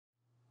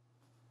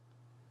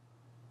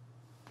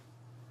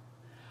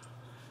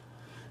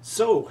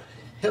So,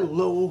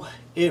 hello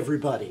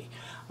everybody.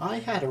 I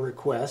had a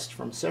request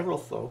from several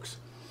folks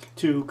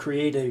to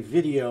create a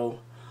video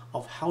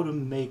of how to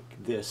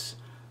make this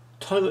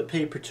toilet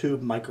paper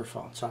tube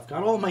microphone. So I've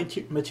got all my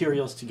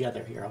materials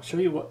together here. I'll show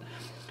you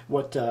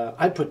what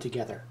I put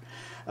together.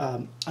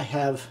 I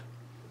have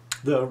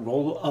the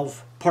roll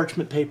of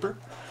parchment paper,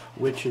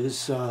 which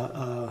is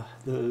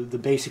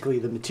basically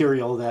the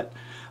material that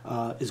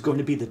is going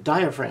to be the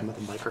diaphragm of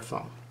the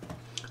microphone.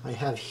 I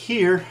have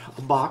here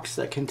a box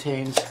that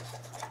contains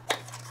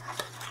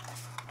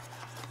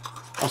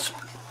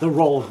the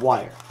roll of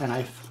wire, and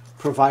I've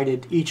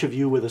provided each of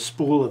you with a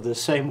spool of the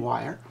same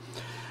wire.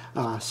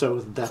 So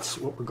that's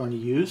what we're going to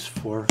use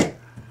for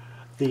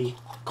the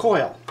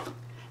coil.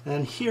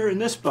 And here in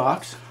this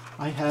box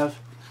I have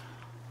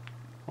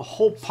a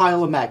whole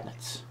pile of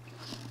magnets,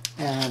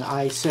 and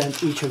I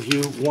sent each of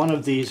you one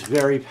of these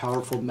very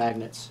powerful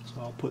magnets. So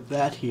I'll put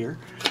that here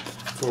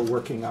for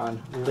working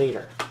on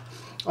later.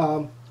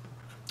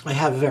 I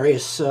have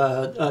various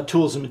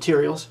tools and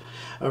materials,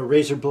 a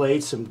razor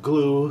blade, some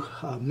glue,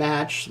 a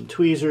match, some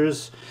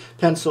tweezers,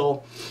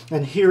 pencil,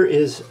 and here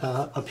is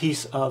a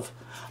piece of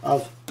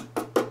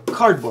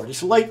cardboard.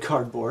 It's light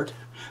cardboard.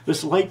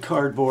 This light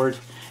cardboard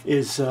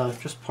is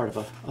just part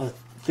of a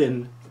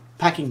thin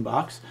packing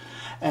box,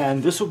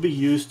 and this will be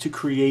used to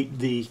create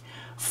the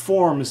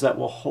forms that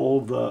will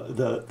hold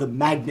the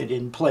magnet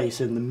in place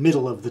in the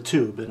middle of the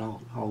tube, and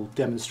I'll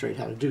demonstrate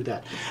how to do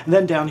that. And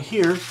then down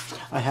here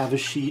I have a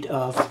sheet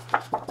of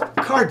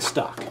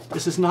cardstock.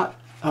 This is not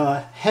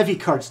heavy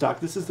cardstock.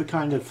 This is the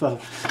kind of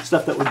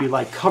stuff that would be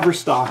like cover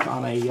stock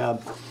on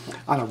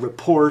a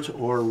report,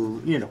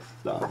 or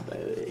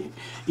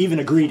even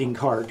a greeting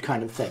card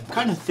kind of thing.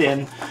 Kind of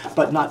thin,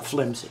 but not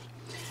flimsy.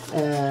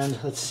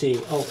 And let's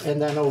see. Oh, and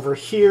then over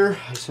here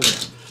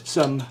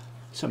some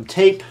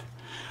tape.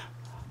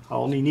 I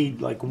only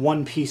need like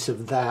one piece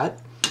of that.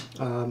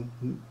 And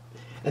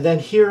then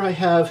here I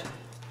have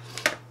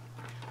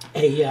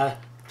a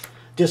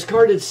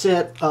discarded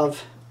set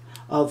of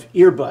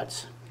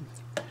earbuds.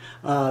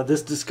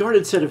 This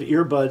discarded set of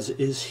earbuds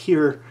is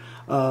here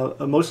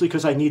mostly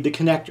because I need the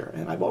connector,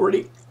 and I've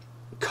already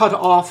cut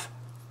off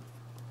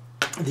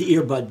the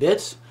earbud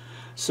bits,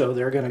 so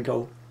they're going to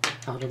go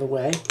out of the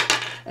way.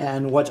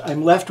 And what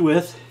I'm left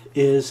with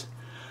is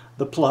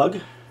the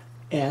plug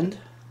end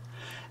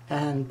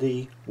and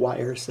the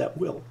wires that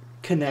will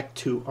connect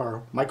to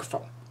our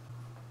microphone.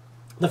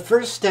 The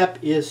first step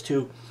is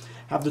to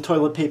have the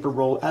toilet paper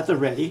roll at the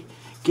ready,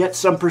 get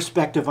some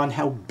perspective on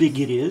how big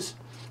it is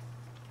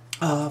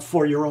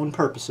for your own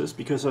purposes,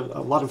 because a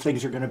lot of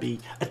things are going to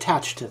be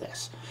attached to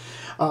this.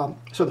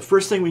 So the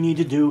first thing we need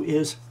to do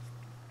is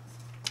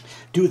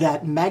do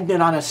that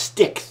magnet on a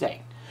stick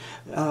thing.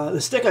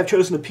 The stick, I've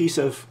chosen a piece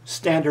of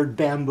standard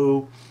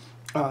bamboo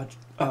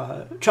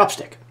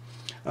chopstick.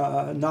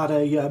 Not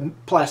a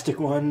plastic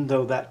one,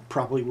 though that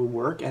probably will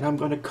work, and I'm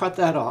going to cut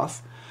that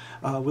off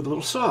with a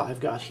little saw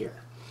I've got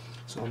here.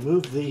 So I'll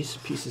move these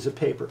pieces of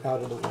paper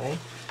out of the way,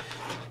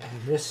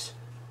 and this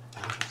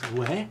out of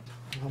the way.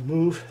 I'll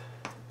move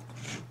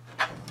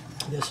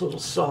this little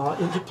saw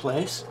into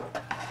place.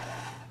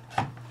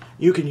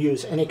 You can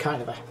use any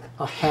kind of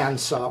a hand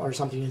saw or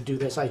something to do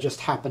this. I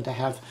just happen to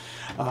have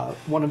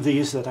one of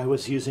these that I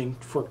was using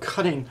for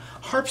cutting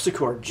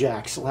harpsichord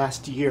jacks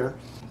last year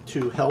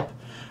to help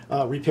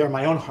repair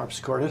my own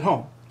harpsichord at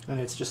home. And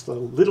it's just a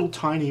little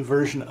tiny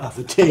version of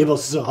a table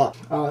saw.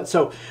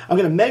 So I'm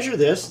going to measure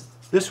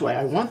this way.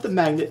 I want the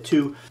magnet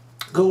to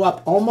go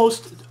up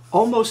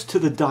almost to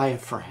the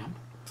diaphragm.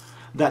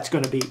 That's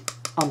going to be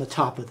on the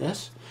top of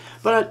this.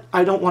 But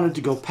I don't want it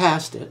to go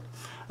past it.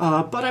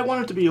 But I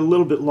want it to be a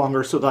little bit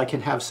longer so that I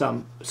can have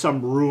some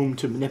room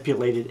to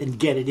manipulate it and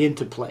get it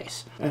into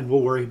place. And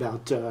we'll worry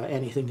about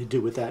anything to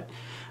do with that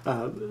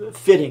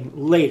fitting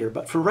later.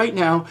 But for right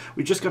now,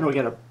 we're just going to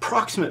get an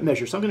approximate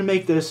measure. So I'm going to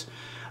make this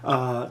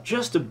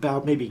just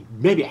about maybe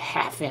a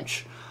 ½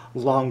 inch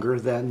longer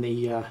than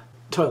the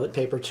toilet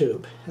paper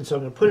tube. And so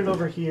I'm going to put it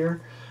over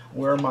here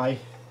where my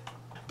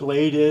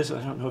blade is.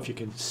 I don't know if you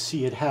can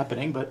see it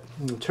happening, but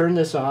I'm going to turn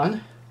this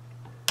on.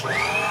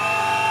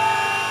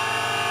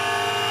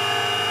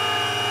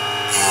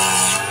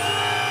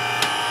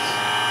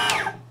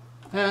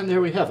 And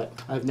there we have it.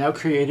 I've now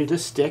created a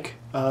stick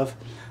of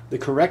the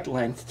correct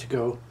length to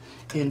go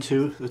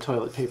into the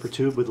toilet paper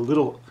tube, with a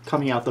little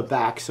coming out the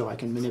back so I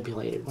can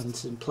manipulate it when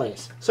it's in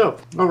place. So,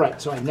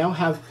 alright, so I now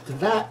have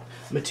that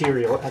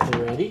material at the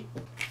ready,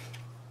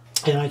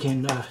 and I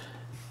can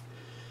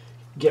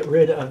get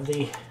rid of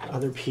the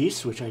other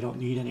piece, which I don't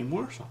need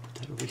anymore, so I'll put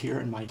that over here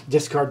in my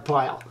discard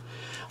pile.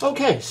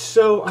 Okay,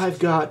 so I've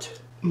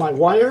got my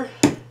wire,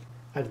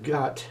 I've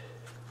got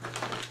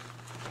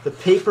the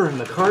paper and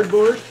the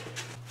cardboard,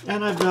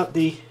 and I've got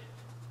the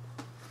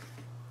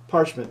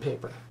parchment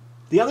paper.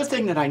 The other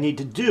thing that I need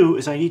to do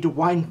is I need to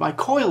wind my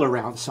coil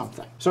around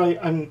something. So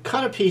I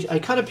cut a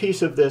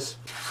piece of this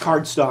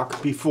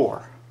cardstock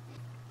before,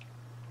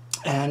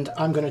 and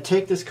I'm going to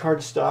take this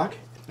cardstock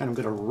and I'm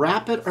going to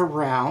wrap it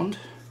around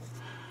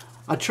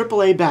a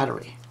AAA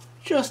battery,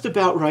 just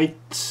about right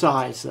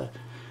size.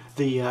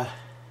 the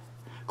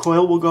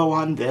coil will go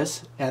on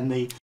this and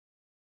the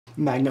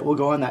magnet will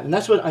go on that. And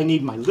that's what I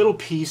need my little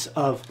piece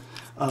of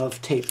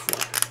tape for.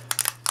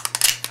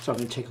 So I'm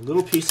going to take a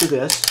little piece of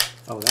this.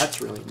 Oh,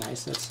 that's really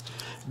nice. That's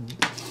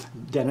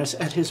Dennis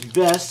at his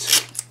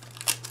best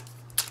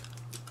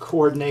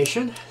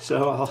coordination.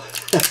 So I'll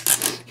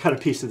cut a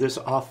piece of this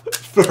off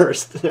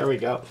first. There we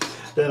go.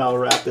 Then I'll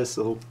wrap this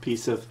little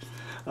piece of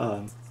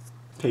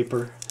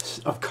paper,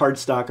 of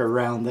cardstock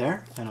around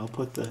there, and I'll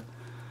put the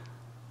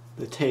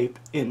tape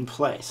in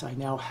place. I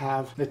now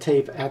have the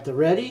tape at the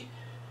ready,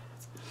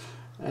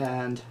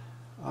 and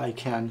I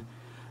can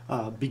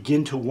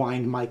begin to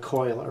wind my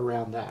coil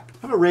around that.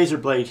 I have a razor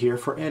blade here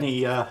for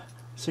any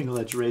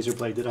single-edged razor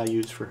blade that I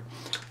use for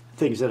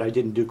things that I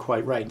didn't do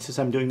quite right. And since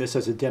I'm doing this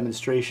as a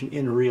demonstration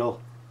in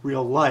real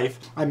life,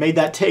 I made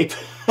that tape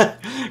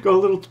go a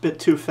little bit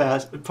too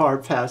far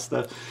past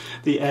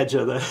the edge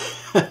of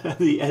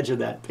the edge of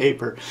that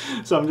paper.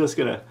 So I'm just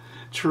going to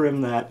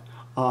trim that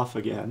off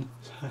again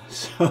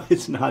so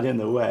it's not in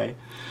the way.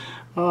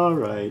 All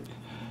right.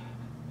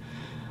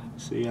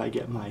 See, I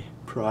get my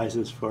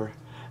prizes for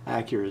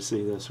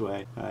accuracy this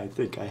way. I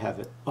think I have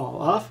it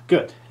all off.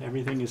 Good.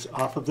 Everything is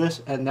off of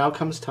this, and now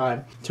comes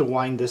time to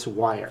wind this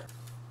wire.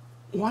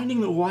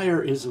 Winding the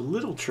wire is a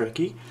little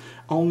tricky,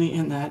 only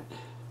in that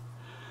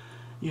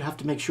you have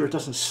to make sure it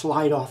doesn't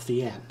slide off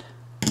the end.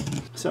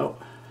 So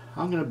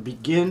I'm going to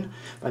begin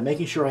by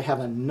making sure I have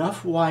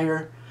enough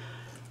wire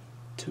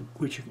to,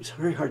 which is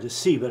very hard to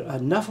see, but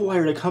enough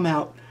wire to come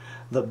out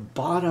the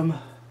bottom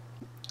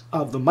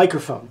of the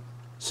microphone.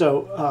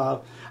 So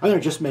I'm going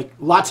to just make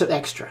lots of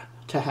extra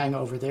to hang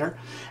over there,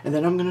 and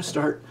then I'm going to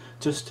start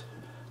just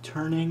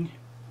turning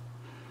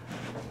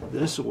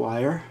this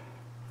wire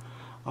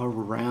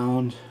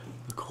around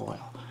the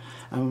coil.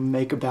 I'm going to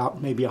make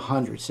about maybe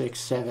 100, 6,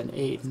 7,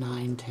 8,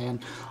 9, 10,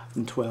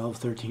 12,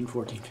 13,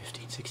 14,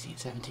 15, 16,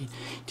 17,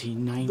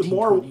 18, 19, the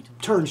more 20.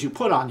 Turns you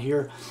put on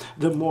here,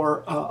 the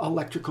more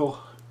electrical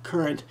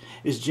current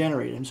is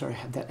generated. I'm sorry, I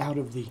had that out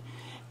of the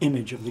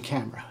image of the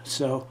camera.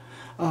 So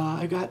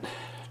I got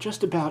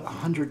just about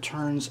 100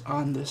 turns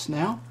on this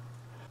now.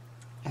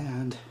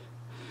 And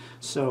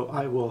so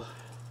I will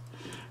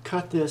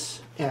cut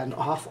this end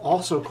off,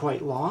 also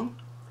quite long,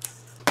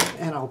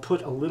 and I'll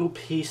put a little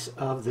piece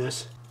of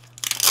this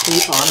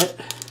tape on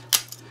it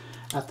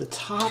at the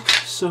top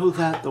so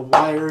that the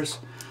wires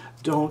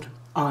don't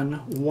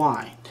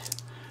unwind,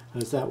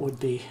 because that would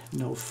be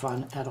no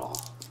fun at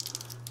all.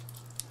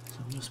 So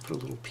I'm just put a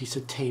little piece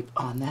of tape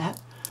on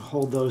that,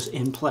 hold those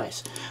in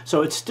place.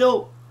 So it's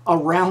still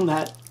around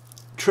that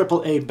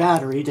AAA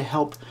battery to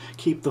help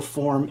keep the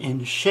form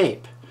in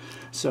shape.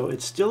 So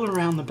it's still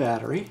around the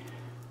battery.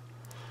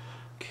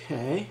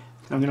 Okay,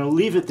 I'm going to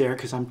leave it there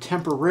because I'm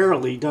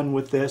temporarily done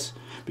with this,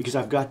 because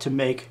I've got to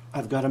make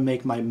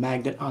my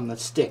magnet on the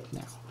stick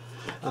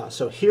now.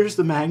 So here's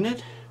the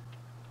magnet.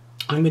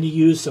 I'm going to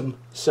use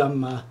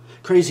some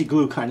crazy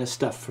glue kind of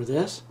stuff for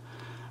this.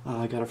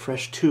 I got a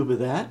fresh tube of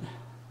that,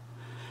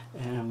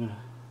 and I'm going to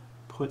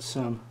put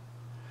some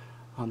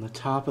on the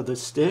top of the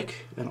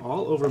stick and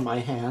all over my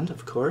hand,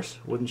 of course,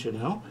 wouldn't you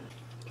know?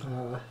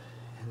 And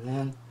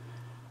then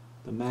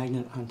the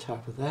magnet on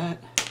top of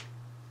that.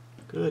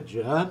 Good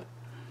job.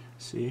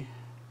 See?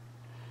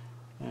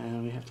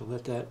 And we have to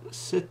let that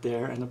sit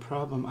there, and the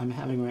problem I'm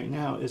having right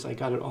now is I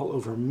got it all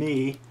over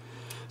me.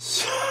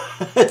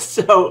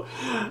 So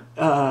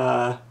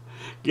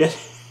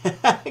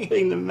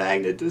getting the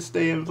magnet to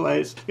stay in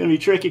place is going to be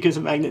tricky because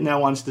the magnet now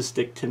wants to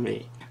stick to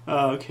me.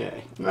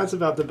 Okay, that's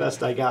about the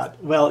best I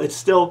got. Well, it's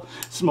still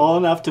small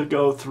enough to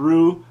go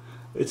through.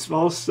 It's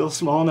still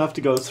small enough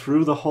to go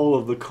through the hole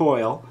of the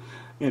coil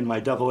in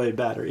my AA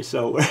battery,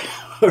 so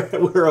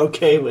we're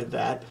okay with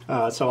that.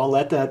 So I'll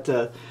let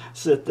that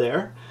sit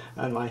there,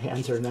 and my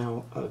hands are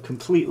now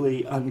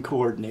completely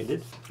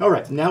uncoordinated. All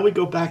right, now we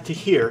go back to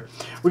here.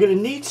 We're going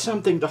to need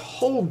something to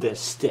hold this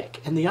stick,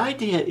 and the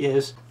idea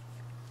is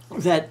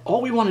that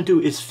all we want to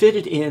do is fit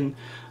it in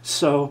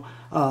so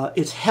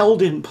it's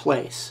held in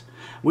place.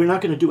 We're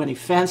not going to do any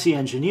fancy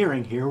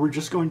engineering here. We're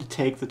just going to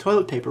take the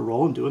toilet paper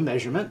roll and do a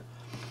measurement.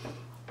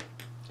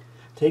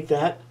 Take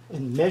that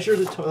and measure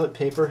the toilet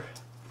paper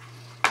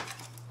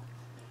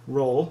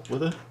roll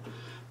with a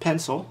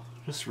pencil,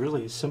 just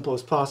really as simple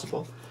as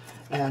possible,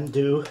 and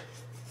do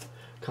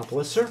a couple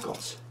of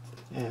circles,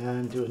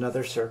 and do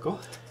another circle.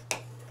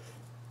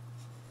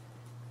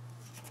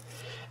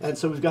 And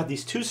so we've got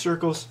these two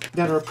circles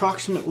that are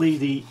approximately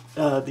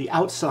the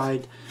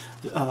outside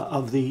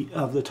of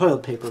the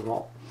toilet paper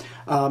roll.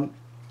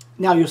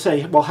 Now you'll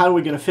say, well, how are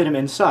we going to fit them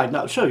inside?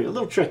 Now I'll show you a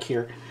little trick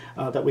here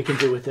that we can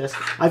do with this.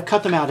 I've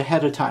cut them out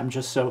ahead of time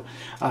just so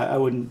I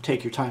wouldn't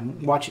take your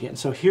time watching it. And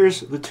so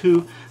here's the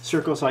two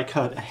circles I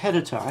cut ahead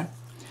of time.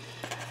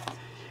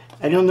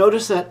 And you'll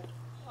notice that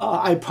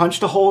I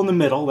punched a hole in the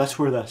middle. That's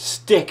where the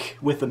stick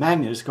with the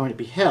magnet is going to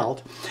be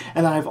held.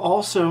 And then I've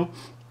also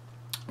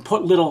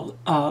put little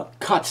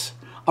cuts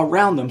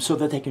around them so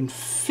that they can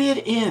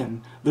fit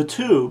in the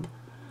tube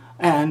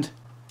and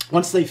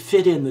Once they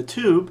fit in the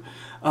tube,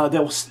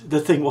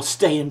 the thing will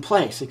stay in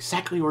place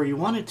exactly where you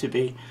want it to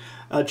be,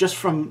 just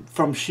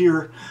from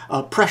sheer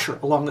pressure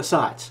along the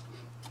sides.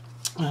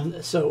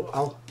 And so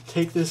I'll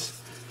take this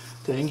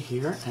thing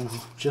here, and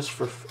just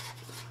for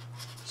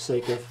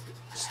sake of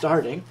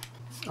starting,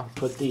 I'll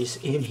put these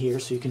in here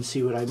so you can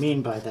see what I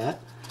mean by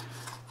that.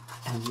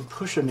 And you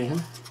push them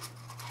in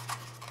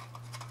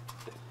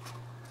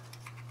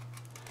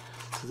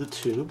to the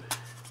tube,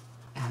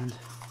 and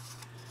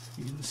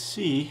you can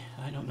see,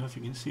 I don't know if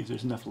you can see if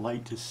there's enough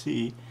light to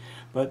see,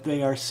 but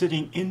they are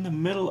sitting in the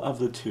middle of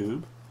the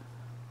tube.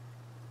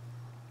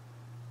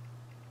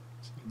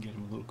 So you can get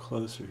them a little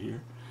closer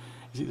here.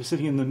 You see they're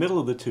sitting in the middle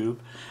of the tube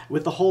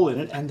with the hole in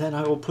it, and then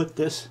I will put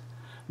this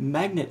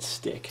magnet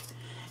stick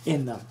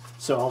in them.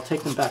 So I'll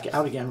take them back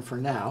out again for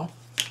now.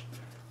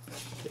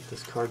 Take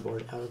this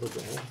cardboard out of the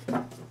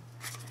way.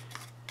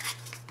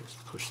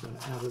 Just push them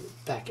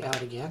back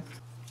out again.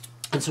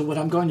 And so what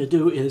I'm going to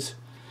do is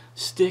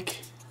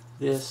stick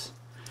this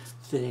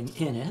thing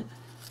in it,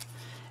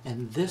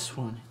 and this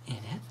one in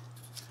it.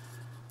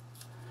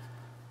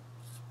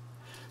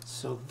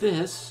 So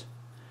this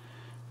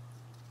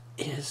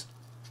is,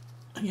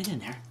 get in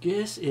there,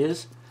 this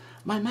is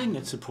my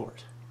magnet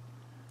support.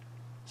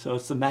 So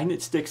it's the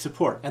magnet stick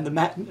support, and the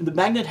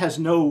magnet has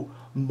no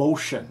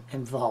motion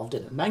involved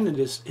in it. The magnet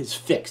is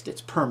fixed,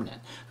 it's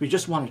permanent. We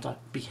just want it to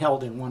be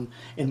held in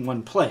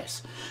one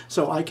place.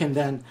 So I can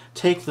then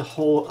take the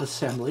whole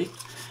assembly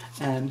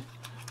and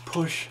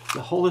push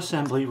the whole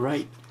assembly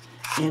right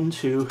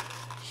into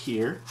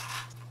here.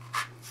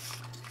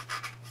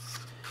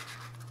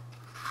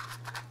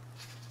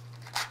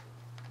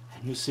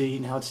 And you see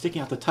now it's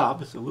sticking out the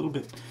top. It's a little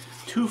bit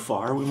too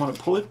far. We want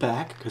to pull it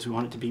back because we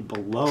want it to be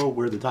below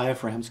where the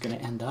diaphragm is going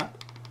to end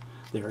up.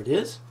 There it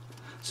is.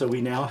 So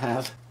we now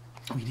have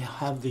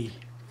the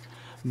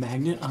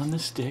magnet on the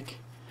stick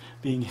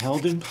being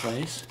held in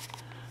place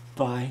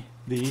by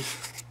these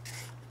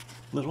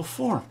little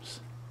forms.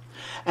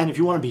 And if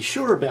you want to be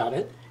sure about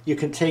it, you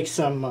can take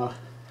some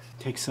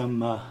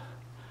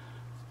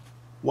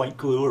white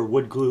glue or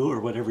wood glue or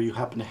whatever you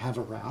happen to have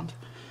around,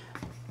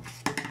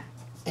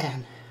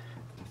 and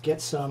get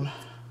some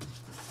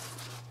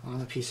on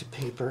a piece of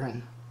paper,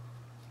 and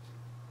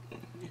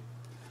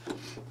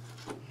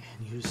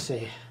use,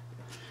 say,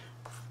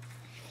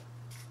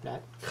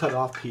 that cut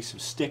off piece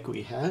of stick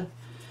we had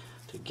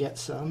to get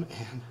some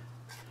and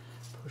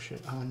push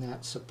it on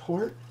that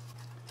support.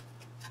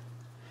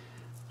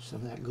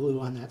 Some of that glue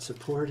on that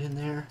support in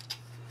there,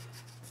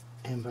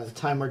 and by the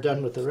time we're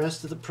done with the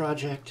rest of the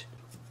project,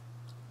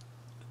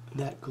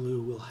 that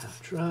glue will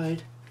have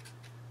dried,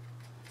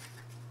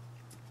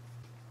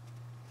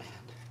 and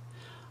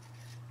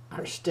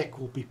our stick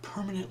will be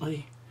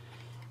permanently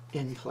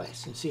in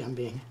place. You see I'm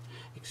being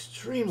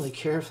extremely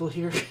careful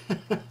here.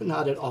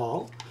 Not at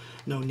all,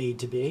 no need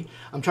to be.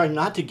 I'm trying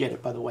not to get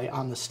it, by the way,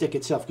 on the stick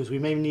itself, because we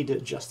may need to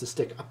adjust the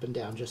stick up and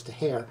down just a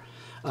hair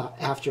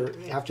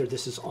after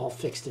this is all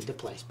fixed into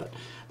place. But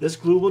this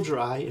glue will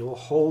dry. It will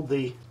hold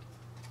it'll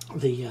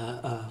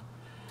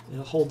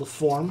hold the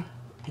form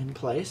in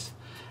place,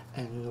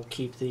 and it'll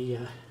keep the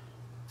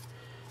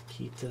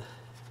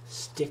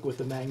stick with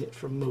the magnet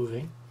from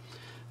moving.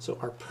 So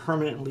our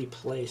permanently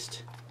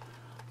placed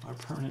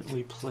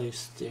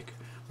stick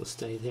will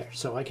stay there.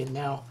 So I can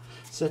now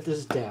set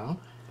this down.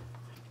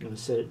 I'm going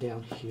to set it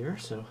down here,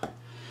 so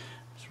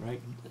it's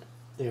right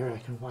there. I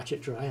can watch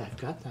it dry.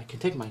 I can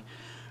take my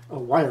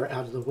wire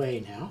out of the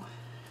way now.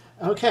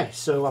 Okay,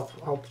 so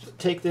I'll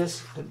take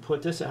this and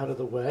put this out of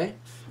the way,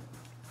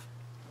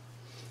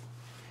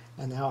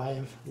 and now I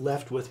am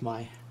left with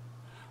my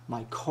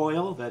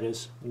coil that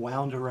is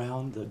wound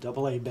around the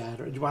AA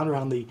battery, wound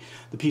around the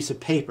piece of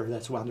paper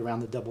that's wound around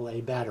the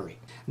AA battery.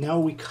 Now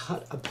we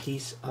cut a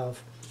piece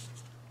of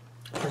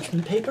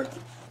parchment paper,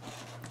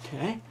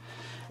 okay,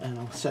 and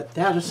I'll set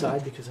that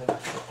aside because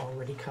I've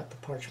already cut the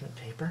parchment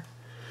paper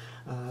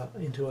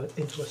into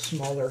a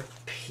smaller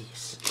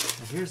piece.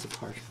 Now here's the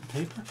parchment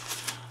paper,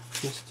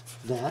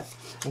 just that,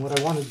 and what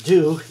I want to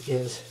do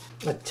is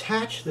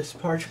attach this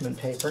parchment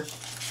paper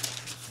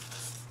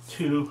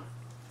to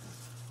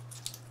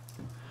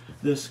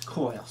this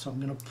coil. So I'm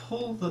going to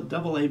pull the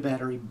AA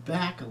battery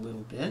back a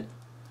little bit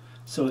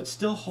so it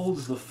still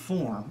holds the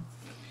form,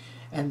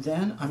 and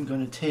then I'm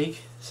going to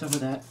take some of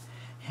that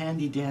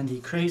handy dandy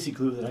crazy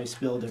glue that I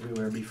spilled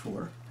everywhere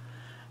before,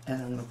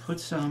 and I'm going to put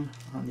some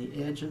on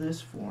the edge of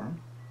this form.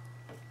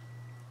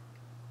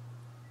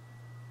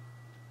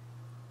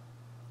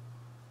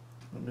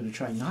 What I'm going to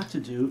try not to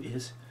do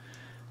is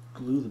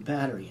glue the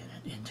battery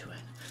into it.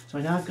 So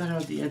now I've got it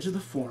at the edge of the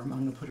form. I'm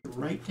going to put it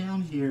right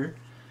down here,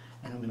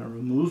 and I'm going to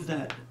remove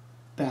that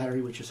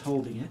battery which is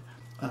holding it,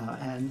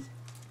 and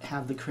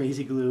have the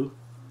crazy glue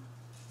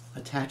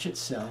attach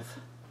itself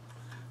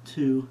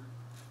to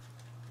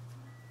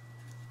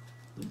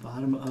the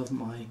bottom of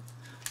my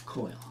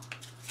coil.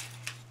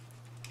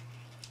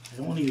 I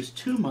don't want to use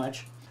too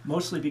much,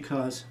 mostly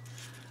because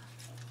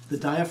the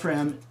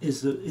diaphragm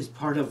is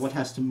part of what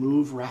has to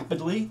move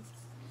rapidly.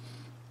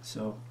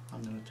 So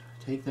I'm going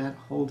to take that,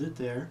 hold it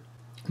there.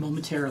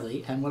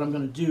 momentarily, and what I'm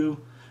going to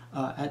do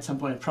at some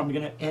point, I'm probably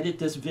going to edit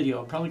this video.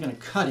 I'm probably going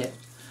to cut it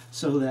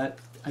so that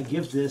I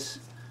give this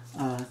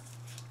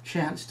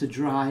chance to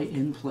dry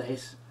in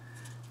place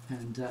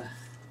and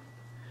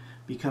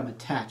become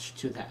attached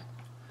to that.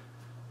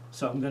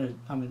 So I'm going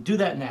to do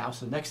that now.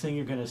 So the next thing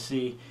you're going to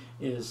see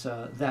is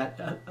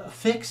that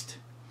affixed.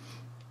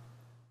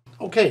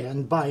 Okay,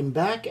 and I'm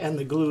back and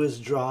the glue is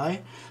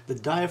dry. The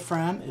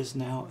diaphragm is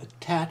now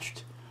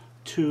attached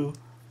to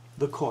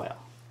the coil.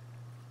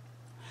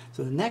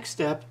 So the next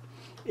step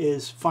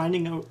is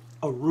finding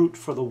a route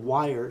for the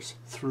wires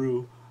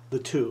through the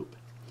tube.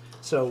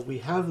 So we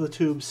have the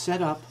tube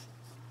set up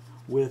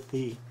with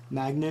the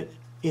magnet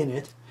in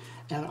it,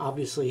 and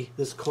obviously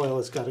this coil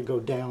has got to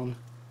go down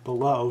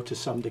below to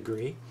some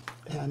degree.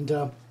 And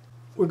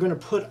we're going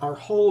to put our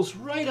holes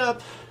right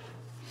up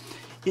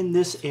in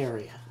this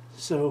area.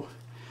 So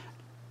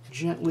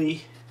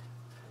gently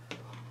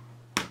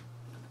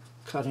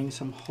cutting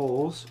some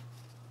holes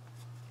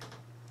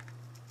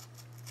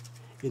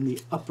in the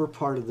upper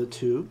part of the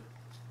tube.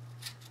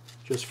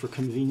 Just for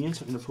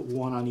convenience, I'm going to put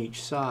one on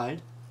each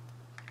side.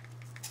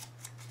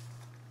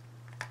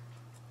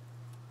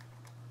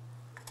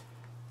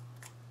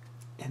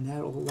 And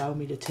that will allow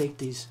me to take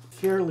these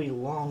fairly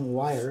long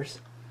wires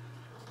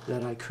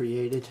that I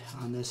created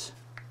on this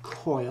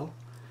coil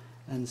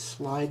and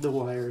slide the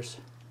wires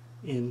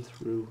in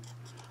through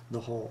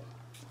the hole.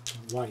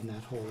 Widen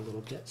that hole a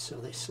little bit so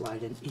they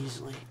slide in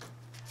easily.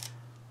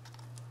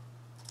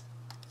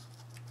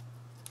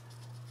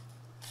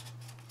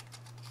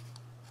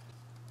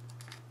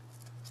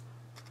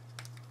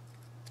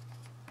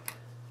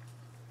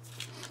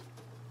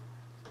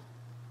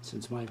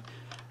 Since my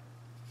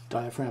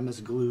diaphragm is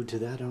glued to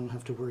that, I don't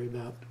have to worry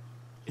about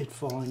it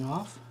falling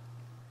off.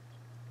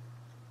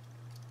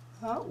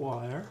 That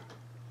wire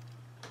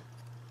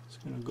is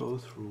going to go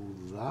through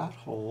that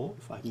hole,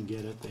 if I can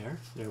get it there.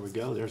 There we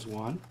go, there's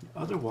one. The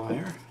other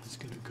wire is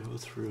going to go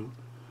through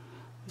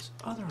this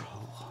other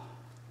hole.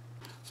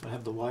 So I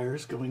have the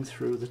wires going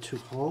through the two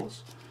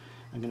holes.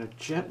 I'm going to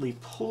gently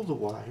pull the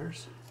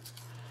wires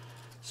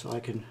so I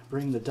can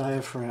bring the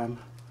diaphragm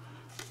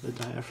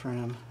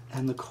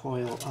and the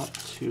coil up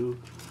to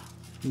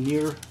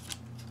near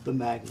the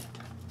magnet.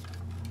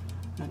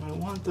 And I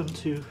want them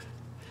to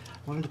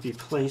be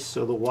placed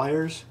so the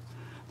wires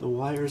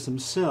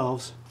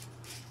themselves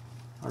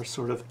are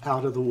sort of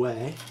out of the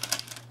way.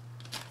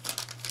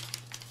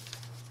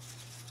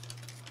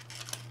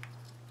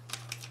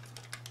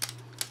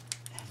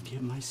 And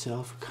give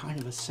myself kind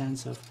of a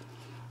sense of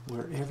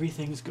where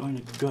everything's going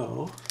to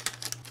go.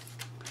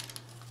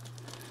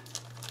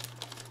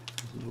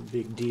 There's no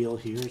big deal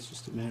here, it's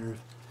just a matter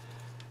of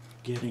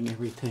getting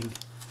everything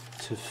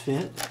to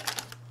fit.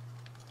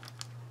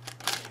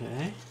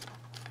 Okay,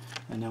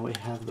 and now we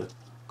have the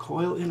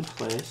coil in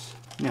place.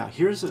 Now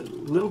here's a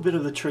little bit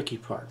of the tricky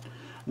part.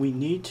 We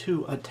need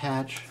to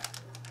attach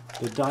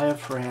the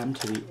diaphragm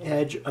to the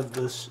edge of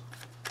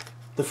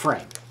the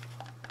frame.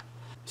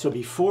 So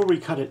before we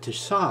cut it to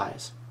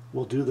size,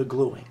 we'll do the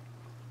gluing.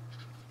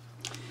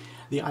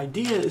 The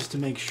idea is to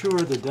make sure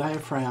the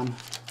diaphragm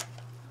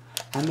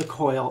and the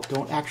coil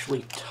don't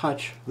actually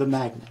touch the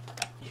magnet.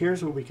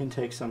 Here's where we can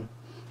take some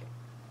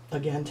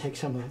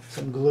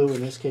glue.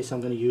 In this case, I'm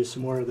going to use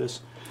some more of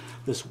this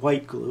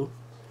white glue.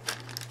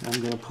 And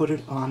I'm going to put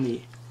it on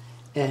the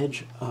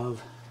edge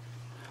of,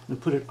 I'm going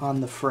to put it on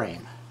the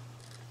frame.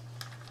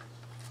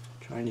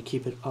 Trying to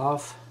keep it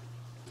off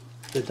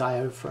the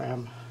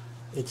diaphragm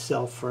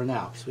itself for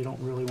now, because we don't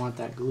really want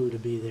that glue to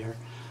be there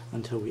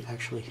until we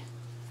actually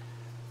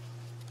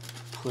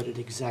put it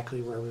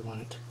exactly where we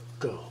want it to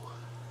go.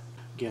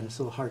 Again, it's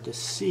a little hard to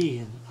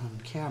see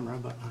on camera,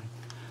 but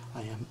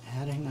I am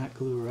adding that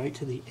glue right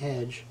to the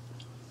edge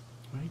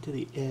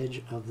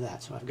of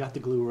that. So I've got the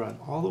glue run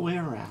all the way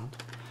around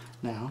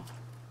now,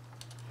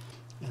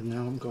 and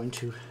now I'm going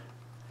to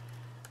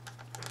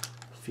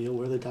feel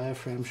where the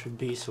diaphragm should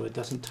be so it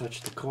doesn't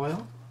touch the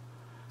coil.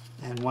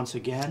 And once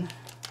again,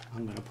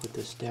 I'm going to put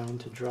this down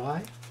to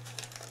dry.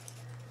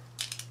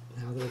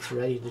 Now that it's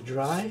ready to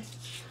dry,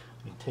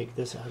 let me take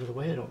this out of the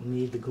way. I don't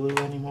need the glue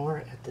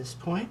anymore at this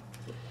point.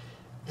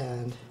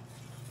 And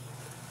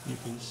you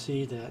can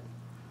see that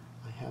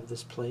I have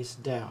this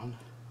placed down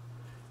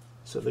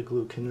so the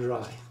glue can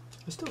dry.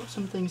 I still have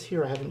some things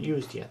here I haven't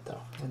used yet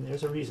though, and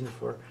there's a reason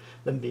for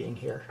them being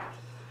here.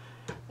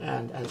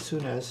 And as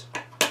soon as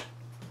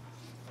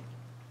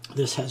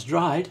this has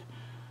dried,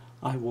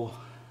 I will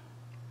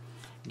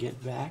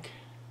get back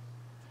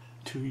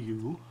to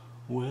you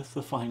with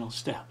the final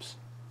steps.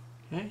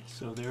 Okay,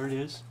 so there it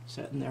is,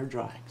 sitting there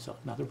drying. So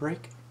another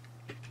break.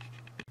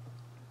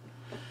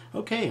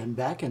 Okay, I'm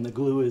back and the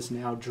glue is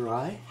now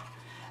dry.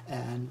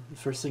 And the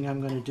first thing I'm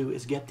going to do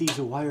is get these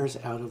wires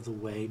out of the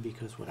way,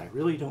 because what I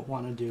really don't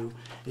want to do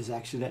is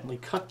accidentally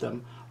cut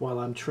them while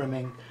I'm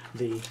trimming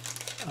the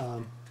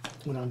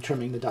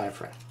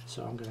diaphragm.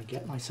 So I'm going to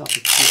get myself a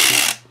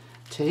piece of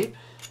tape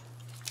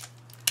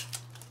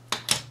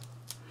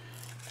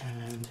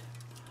and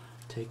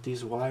take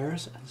these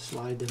wires and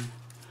slide them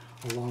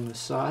along the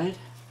side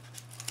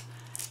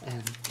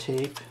and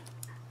tape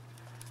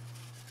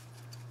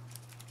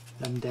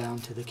them down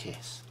to the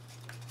case.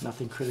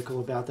 Nothing critical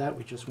about that.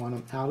 We just want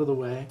them out of the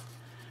way,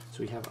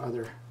 so we have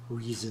other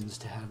reasons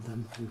to have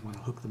them. We want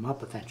to hook them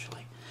up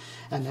eventually.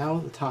 And now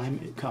the time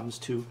it comes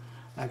to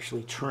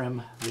actually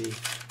trim the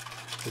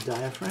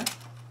diaphragm.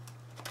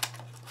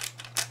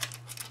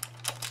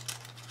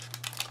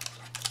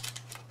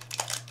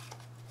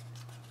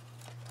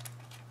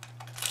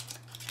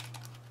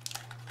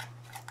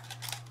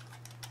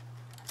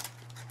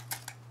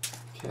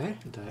 Okay,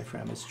 the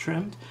diaphragm is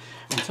trimmed.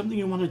 And something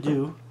you want to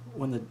do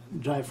when the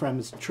diaphragm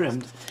is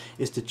trimmed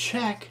is to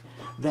check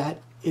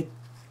that it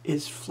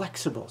is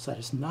flexible, so that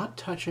it's not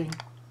touching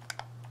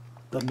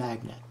the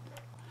magnet.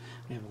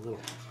 We have a little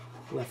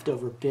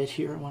leftover bit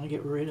here I want to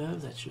get rid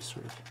of. That's just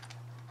sort of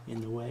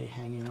in the way,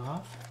 hanging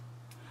off.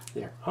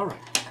 There. All right.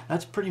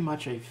 That's pretty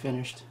much a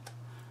finished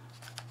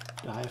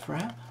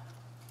diaphragm.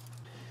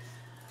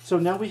 So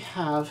now we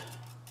have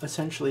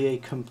essentially a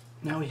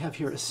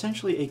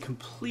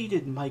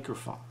completed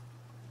microphone.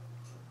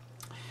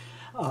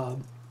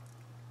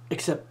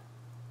 Except,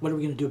 what are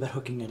we going to do about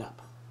hooking it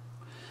up?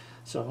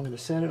 So I'm going to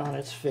set it on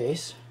its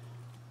face,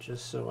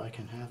 just so I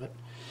can have it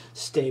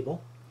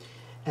stable.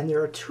 And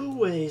there are two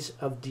ways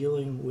of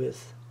dealing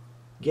with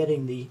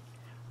getting the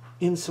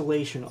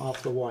insulation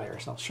off the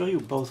wires. I'll show you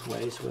both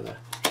ways with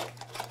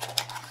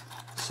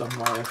some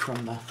wire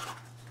from the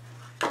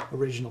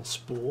original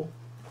spool.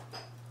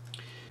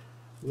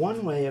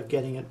 One way of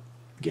getting it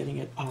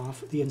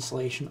off, the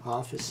insulation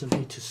off, is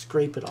simply to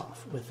scrape it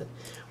off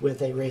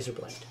with a razor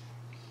blade.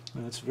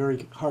 And it's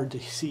very hard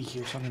to see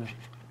here, so I'm going to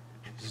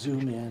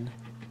zoom in.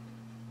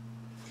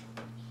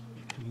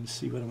 You can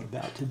see what I'm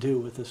about to do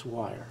with this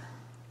wire.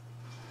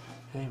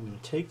 Okay, I'm going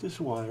to take this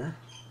wire,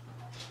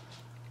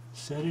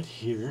 set it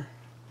here,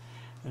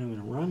 and I'm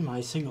going to run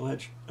my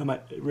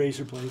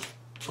razor blade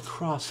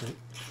across it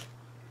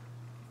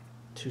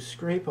to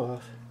scrape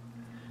off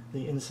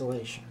the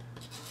insulation.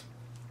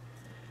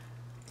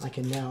 I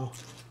can now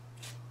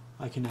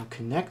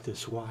connect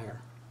this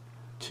wire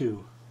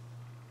to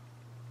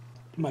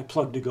my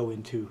plug to go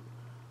into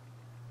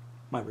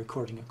my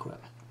recording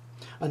equipment.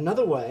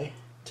 Another way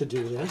to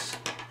do this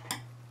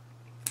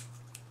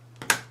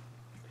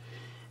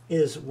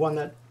is one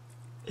that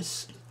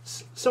is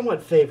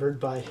somewhat favored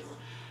by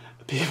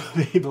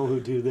people who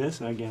do this.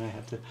 And again, I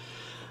have to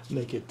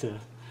make it so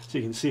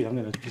you can see. I'm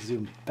going to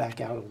zoom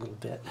back out a little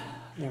bit.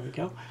 There we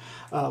go.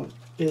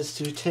 Is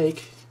to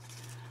take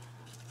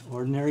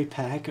ordinary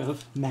pack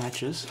of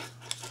matches,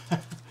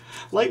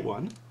 light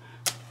one,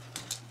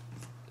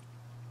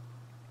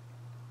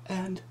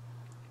 and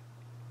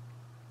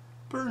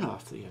burn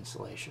off the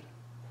insulation.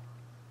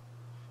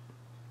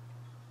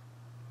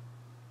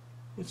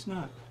 It's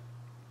not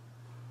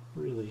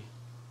really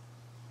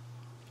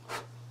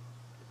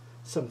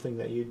something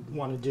that you'd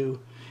want to do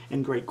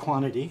in great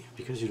quantity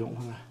because you don't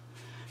want to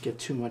get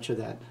too much of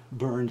that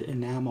burned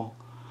enamel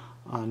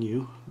on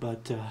you,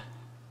 but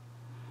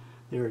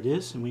there it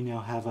is, and we now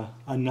have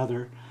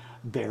another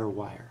bare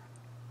wire.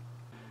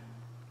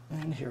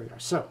 And here we are.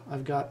 So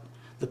I've got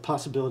the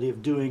possibility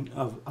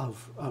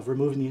of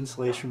removing the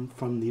insulation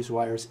from these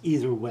wires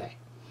either way.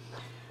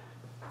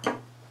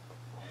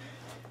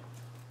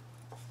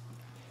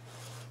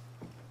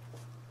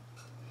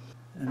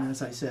 And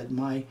as I said,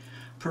 my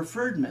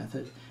preferred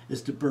method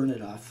is to burn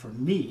it off for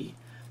me,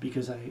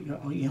 because I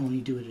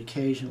only do it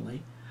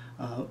occasionally.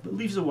 But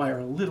leaves the wire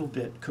a little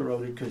bit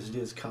corroded because it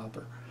is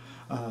copper.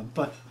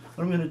 But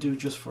what I'm going to do,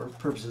 just for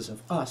purposes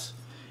of us,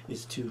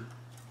 is to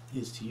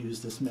use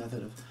this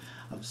method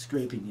of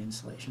scraping the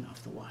insulation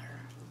off the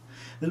wire.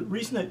 The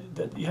reason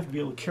that you have to be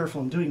a little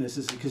careful in doing this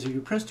is because if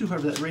you press too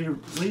hard, that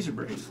razor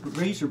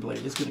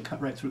blade is going to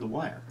cut right through the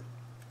wire.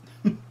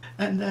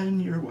 And then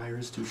your wire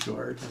is too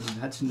short,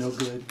 and that's no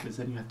good, because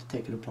then you have to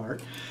take it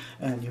apart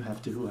and you have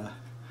to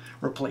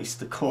replace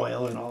the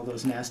coil and all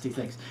those nasty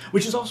things.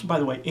 Which is also, by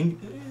the way,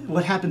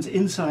 what happens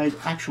inside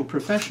actual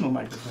professional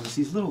microphones.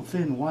 These little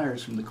thin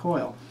wires from the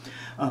coil,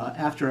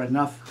 after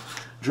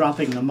enough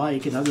dropping the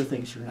mic and other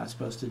things you're not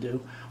supposed to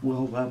do,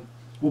 will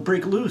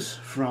break loose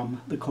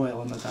from the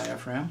coil and the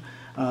diaphragm,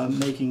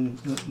 making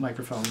the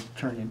microphone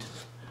turn into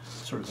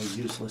sort of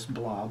a useless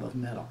blob of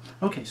metal.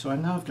 Okay, so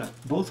now I've got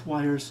both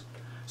wires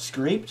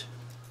scraped.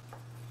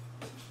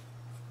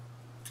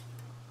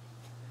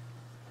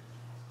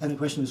 And the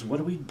question is, what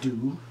do we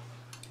do?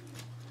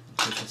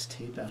 Take this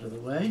tape out of the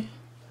way.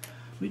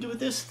 What do we do with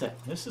this thing?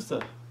 This is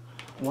the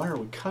wire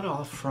we cut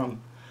off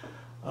from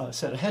a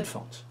set of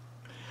headphones.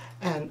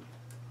 And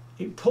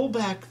you pull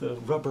back the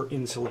rubber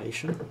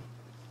insulation,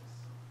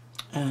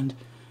 and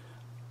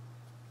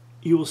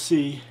you will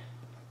see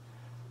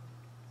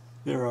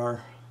there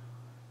are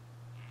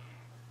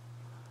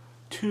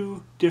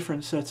two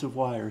different sets of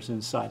wires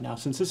inside. Now,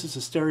 since this is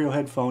a stereo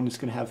headphone, it's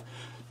going to have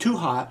two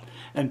hot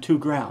and two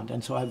ground,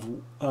 and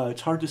so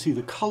it's hard to see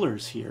the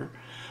colors here,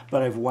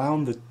 but I've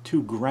wound the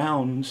two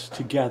grounds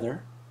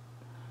together,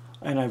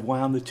 and I've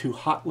wound the two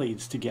hot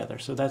leads together.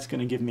 So that's going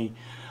to give me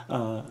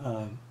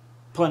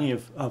plenty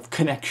of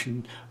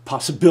connection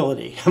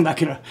possibility. I'm not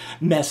going to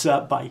mess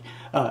up by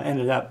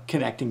ended up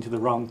connecting to the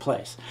wrong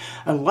place.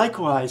 And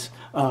likewise,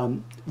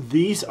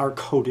 these are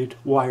coated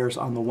wires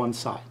on the one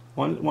side.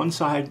 One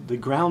side, the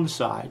ground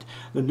side,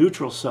 the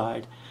neutral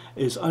side,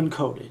 is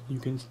uncoated. You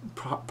can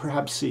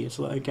perhaps see,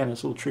 again,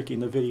 it's a little tricky in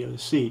the video to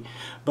see,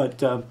 but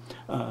the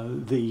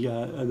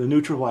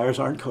neutral wires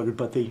aren't coated,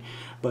 but the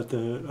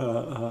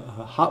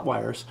hot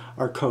wires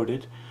are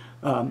coated.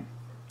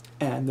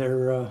 And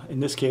they're, in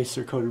this case,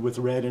 they're coated with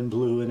red and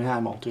blue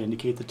enamel to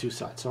indicate the two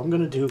sides. So I'm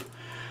going to do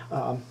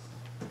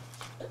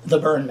the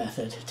burn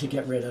method to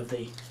get rid of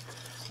the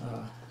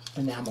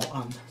enamel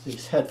on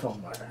these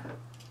headphone wire.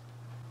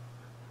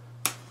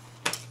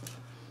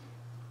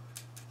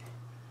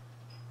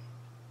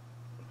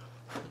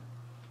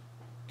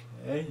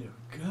 Okay, there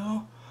we go.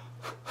 All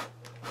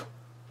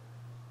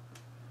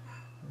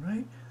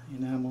right, the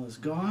enamel is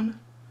gone.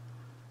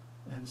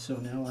 And so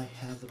now I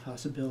have the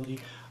possibility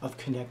of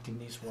connecting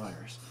these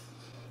wires.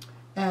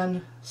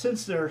 And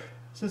since it's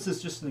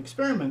just an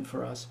experiment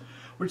for us,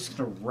 we're just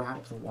going to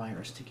wrap the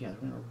wires together.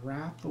 We're going to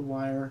wrap the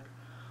wire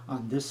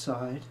on this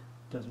side.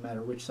 Doesn't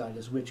matter which side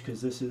is which,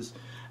 because this is,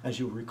 as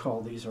you'll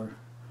recall, these are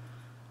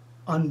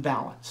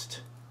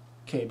unbalanced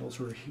cables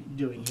we're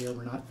doing here.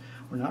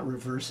 We're not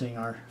reversing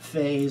our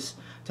phase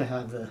to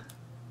have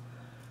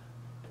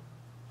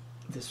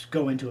this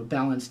go into a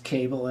balanced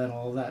cable and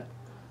all that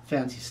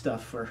fancy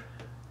stuff for.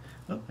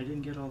 Oh, I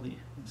didn't get all the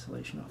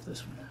insulation off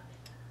this one.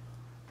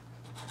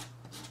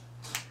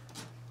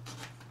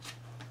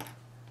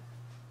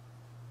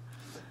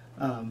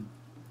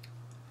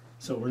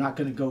 So we're not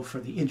going to go for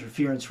the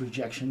interference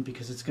rejection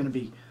because it's going to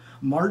be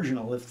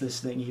marginal if this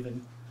thing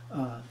even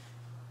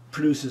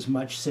produces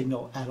much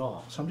signal at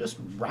all. So I'm just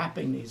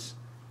wrapping these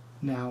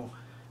now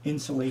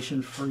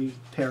insulation-free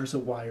pairs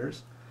of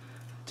wires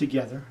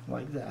together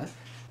like that.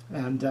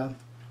 And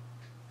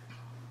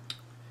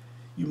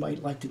you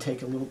might like to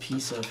take a little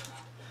piece of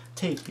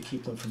tape to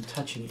keep them from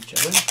touching each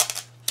other.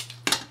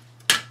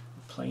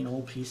 A plain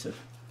old piece of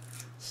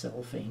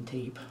cellophane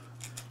tape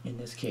in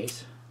this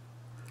case.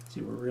 See,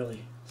 we're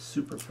really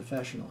super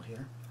professional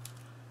here.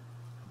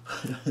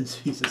 Put this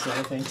piece of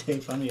cellophane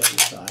tape on the other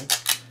side.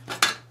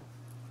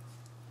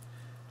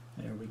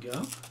 There we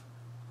go.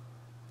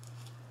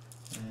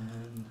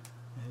 And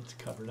it's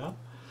covered up.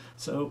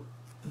 So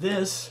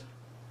this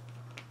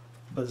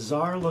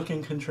bizarre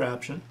looking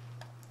contraption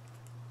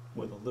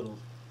with a little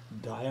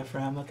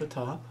diaphragm at the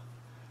top,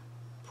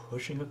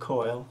 pushing a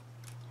coil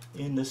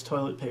in this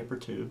toilet paper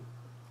tube,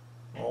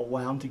 all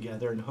wound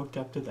together and hooked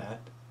up to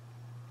that,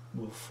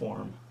 will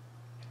form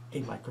a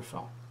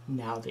microphone.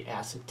 Now the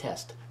acid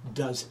test.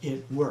 Does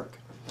it work?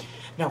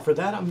 Now for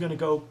that I'm going to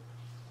go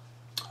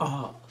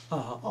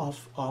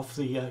off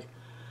the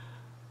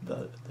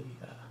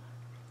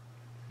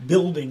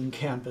building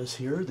campus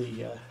here,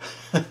 the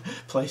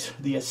place,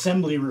 the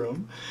assembly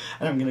room,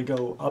 and I'm going to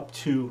go up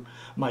to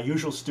my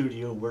usual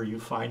studio where you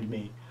find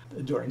me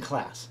during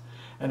class,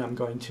 and I'm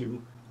going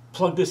to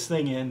plug this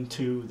thing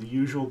into the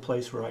usual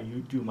place where I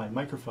do my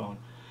microphone,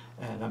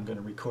 and I'm going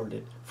to record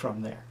it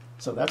from there.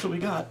 So that's what we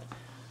got.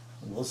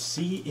 We'll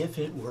see if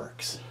it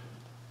works.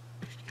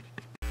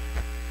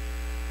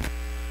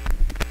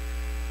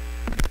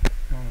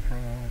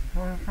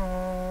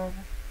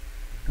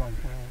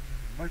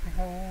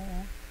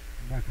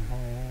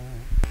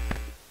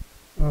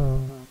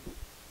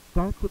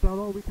 That's about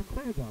all we can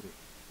say about it.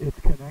 It's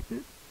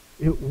connected,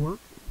 it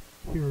works,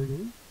 here it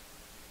is,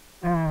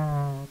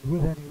 and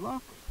with any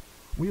luck,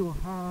 we will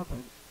have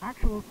an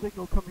actual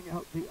signal coming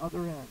out the other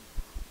end.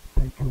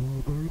 Thank you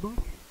all very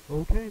much.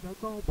 Okay,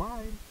 that's all.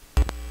 Bye.